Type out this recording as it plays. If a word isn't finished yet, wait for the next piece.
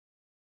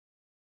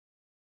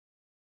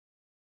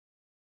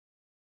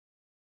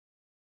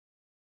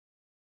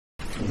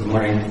Good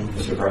morning,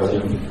 Mr.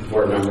 President,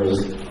 board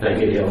members.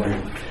 Thank you, Gilmer.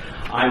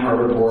 I'm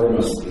Herbert Porr. I'm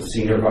the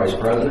Senior Vice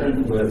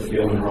President with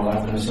Field and Roll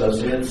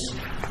Associates.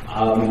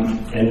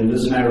 And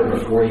this matter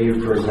before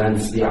you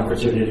presents the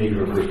opportunity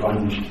to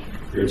refund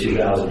your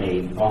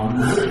 2008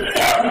 bonds.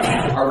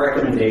 Our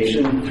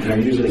recommendation, and I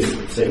usually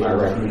say my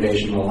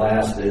recommendation will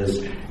last,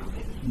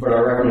 but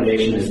our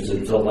recommendation is to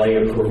delay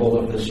approval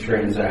of this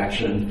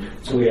transaction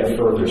so we have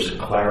further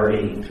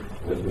clarity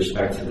with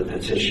respect to the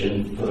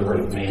petition for the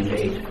writ of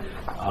mandate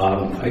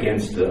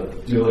against the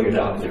newly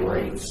adopted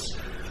rates.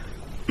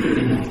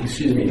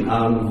 Excuse me.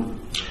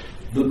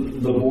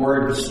 The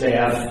board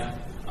staff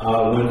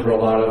went through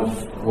a lot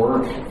of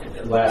work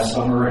last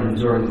summer and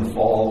during the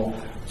fall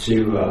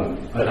to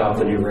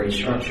adopt a new rate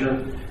structure,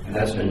 and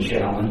that's been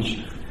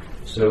challenged.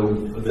 So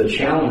the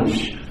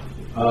challenge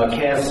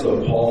casts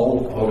a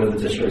pall over the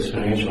district's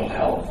financial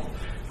health,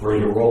 where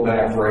you roll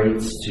back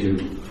rates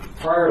to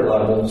prior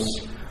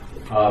levels.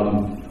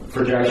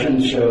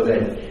 Projections show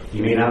that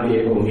you may not be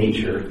able to meet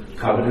your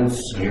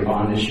covenants in your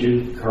bond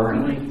issue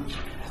currently.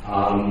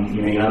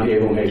 You may not be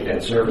able to make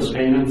debt service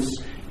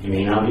payments. You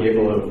may not be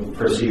able to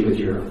proceed with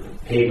your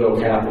pay-go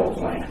capital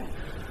plan.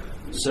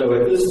 So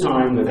at this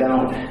time,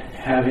 without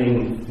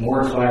having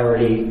more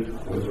clarity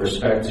with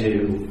respect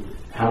to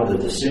how the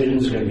decision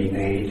is going to be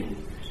made,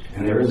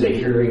 and there is a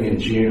hearing in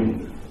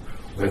June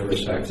with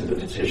respect to the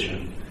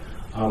petition,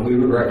 we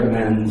would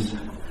recommend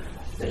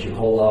that you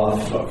hold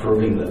off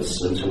approving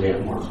this until we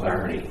have more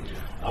clarity.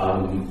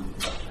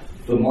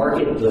 The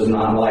market does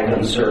not like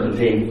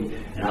uncertainty,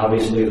 and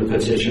obviously the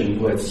petition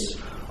puts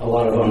a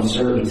lot of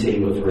uncertainty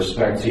with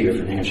respect to your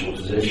financial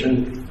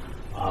position.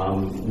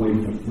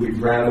 We'd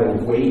rather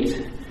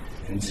wait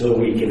until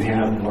we can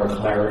have more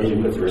clarity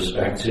with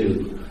respect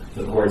to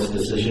the court's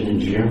decision in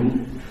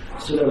June,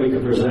 so that we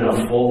can present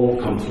a full,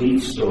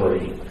 complete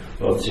story,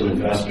 both to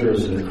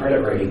investors and the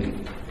credit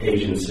rating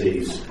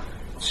agencies,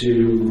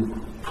 to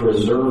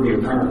preserve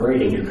your current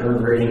rating. Your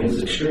current rating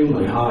is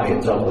extremely high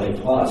at AA+.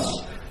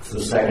 It's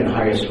the second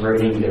highest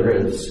rating there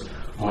is.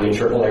 Only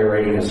AAA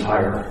rating is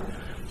higher.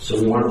 So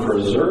we want to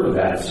preserve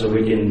that so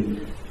we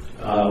can,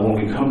 when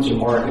we come to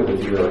market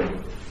with your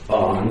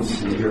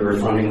bonds, your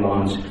refunding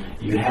bonds,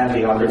 you have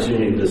the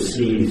opportunity to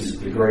seize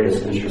the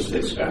greatest interest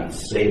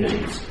expense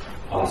savings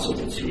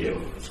possible to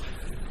you.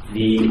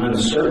 The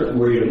uncertain,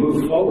 were you to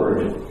move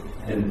forward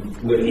and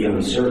with the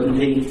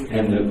uncertainty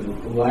and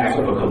the lack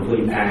of a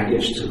complete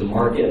package to the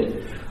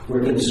market,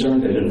 we're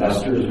concerned that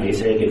investors may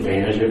take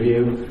advantage of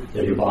you,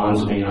 that your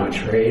bonds may not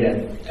trade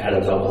at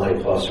a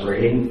AA+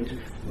 rating.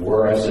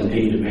 Were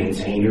S&P to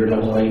maintain your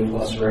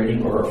AA+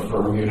 rating or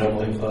affirm your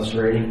AA+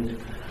 rating,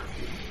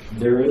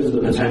 there is the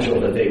potential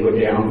that they would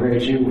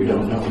downgrade you. We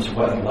don't know to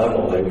what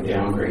level they would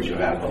downgrade you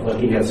at, but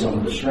looking at some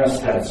of the stress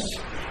tests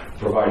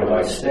provided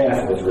by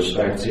staff with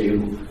respect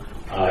to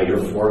your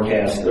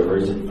forecast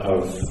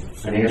of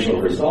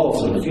financial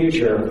results in the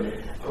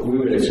future, we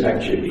would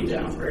expect you to be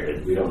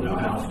downgraded. We don't know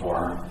how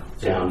far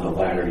down the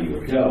ladder you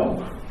would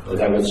go, but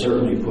that would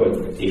certainly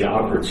put the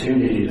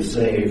opportunity to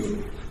save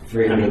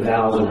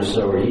 $300,000 or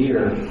so a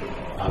year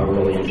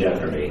really in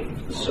jeopardy.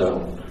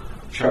 So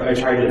I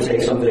tried to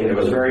take something that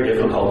was very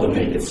difficult and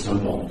make it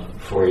simple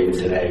for you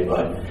today,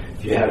 but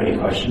if you have any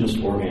questions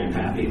for me, I'm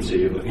happy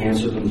to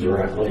answer them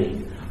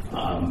directly.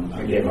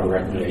 Again, my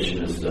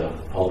recommendation is to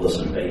hold this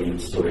in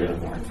abeyance until we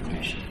have more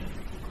information.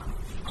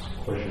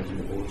 Questions in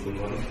the board for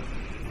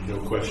one? No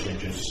question,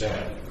 just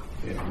sad.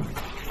 Yeah.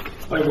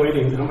 By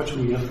waiting, how much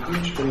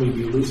can we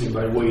be losing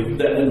by waiting?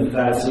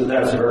 That's a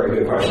very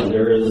good question.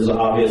 There is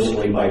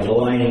obviously, by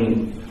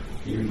delaying,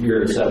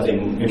 you're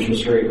accepting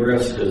interest rate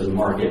risk because the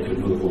market could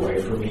move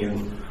away from you.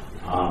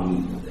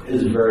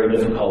 It's very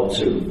difficult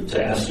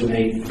to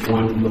estimate.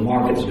 One, the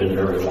market's been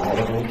very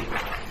volatile,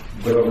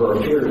 but over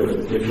a period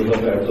of, if you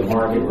look at the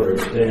market where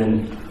it's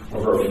been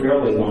over a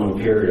fairly long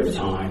period of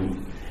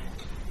time,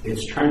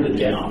 it's trended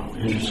down.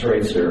 Interest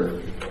rates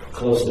are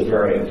close to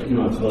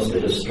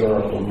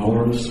historical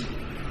norms.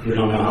 We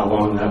don't know how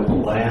long that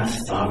will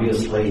last,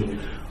 obviously,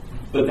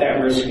 but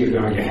that risk you're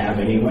going to have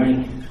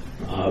anyway.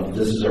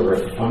 This is a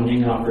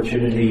refunding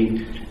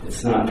opportunity.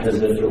 It's not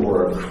as if it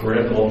were a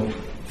critical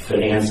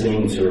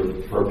financing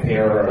to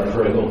repair a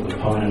critical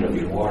component of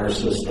your water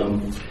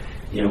system.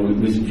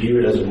 We view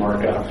it as a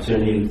market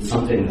opportunity,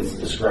 something that's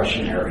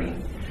discretionary.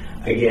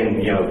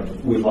 Again,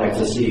 we'd like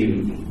to see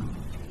you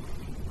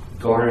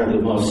garner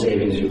the most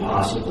savings you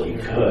possibly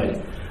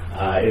could.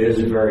 It is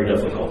very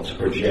difficult to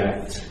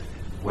project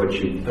what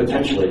you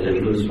potentially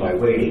could lose by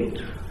waiting.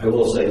 I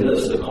will say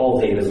this, the call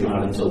date is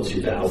not until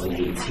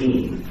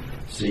 2018.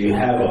 So you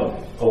have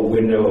a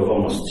window of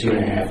almost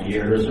 2.5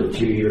 years or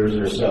 2 years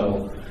or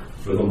so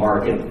for the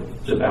market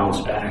to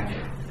bounce back,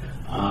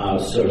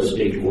 so to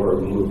speak, were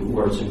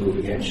to move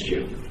against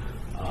you.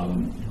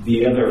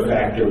 The other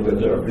factor with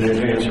the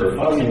advance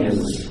refunding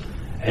is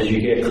as you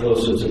get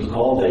closer to the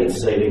call date,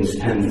 savings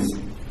tends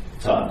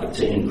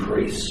to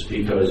increase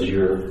because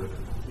you're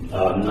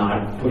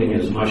not putting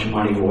as much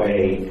money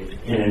away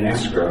in an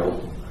escrow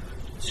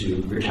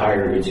to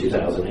retire your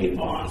 2008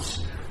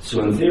 bonds.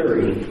 So in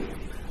theory,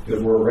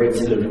 If we're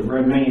rates that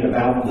remain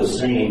about the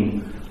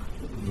same,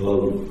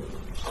 the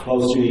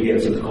closer you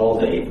get to the call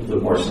date, the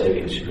more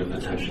savings you could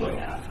potentially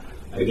have.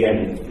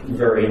 Again,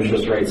 very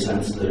interest rate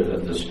sensitive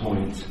at this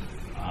point.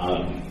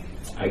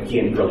 I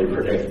can't really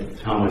predict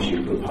how much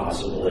you could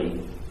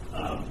possibly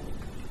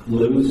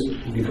lose.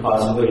 You could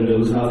possibly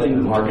lose nothing.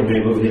 The market may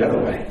move the other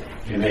way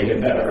and make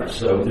it better.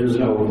 So there's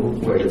no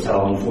way to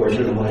tell,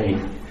 unfortunately.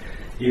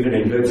 Even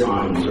in good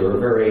times or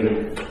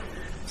very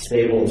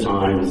stable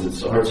times,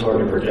 it's hard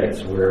to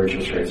predict where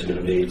interest rates are going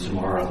to be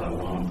tomorrow, let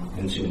alone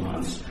in 2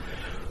 months.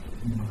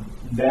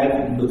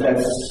 But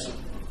that's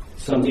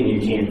something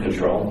you can't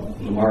control.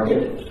 The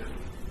market,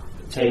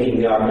 taking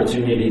the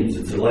opportunity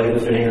to delay the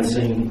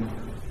financing,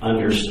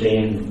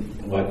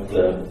 understand what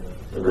the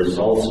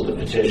results of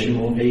the petition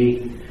will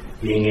be,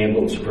 being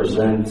able to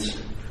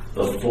present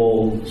the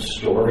full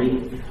story.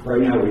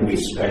 Right now we'd be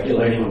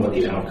speculating on what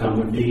the outcome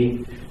would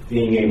be.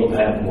 Being able to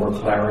have more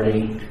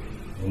clarity,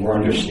 more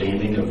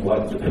understanding of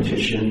what the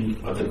petition,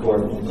 what the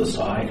court will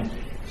decide,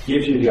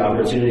 gives you the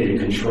opportunity to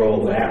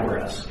control that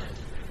risk.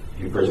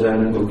 We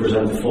present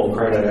the full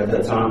credit at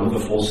that time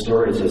with the full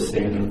story to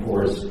Standard &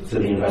 Poor's, to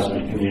the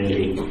investment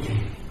community.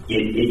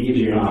 It gives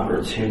you an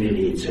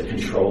opportunity to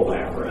control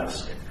that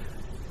risk.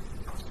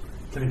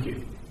 Thank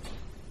you.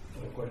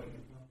 Other question?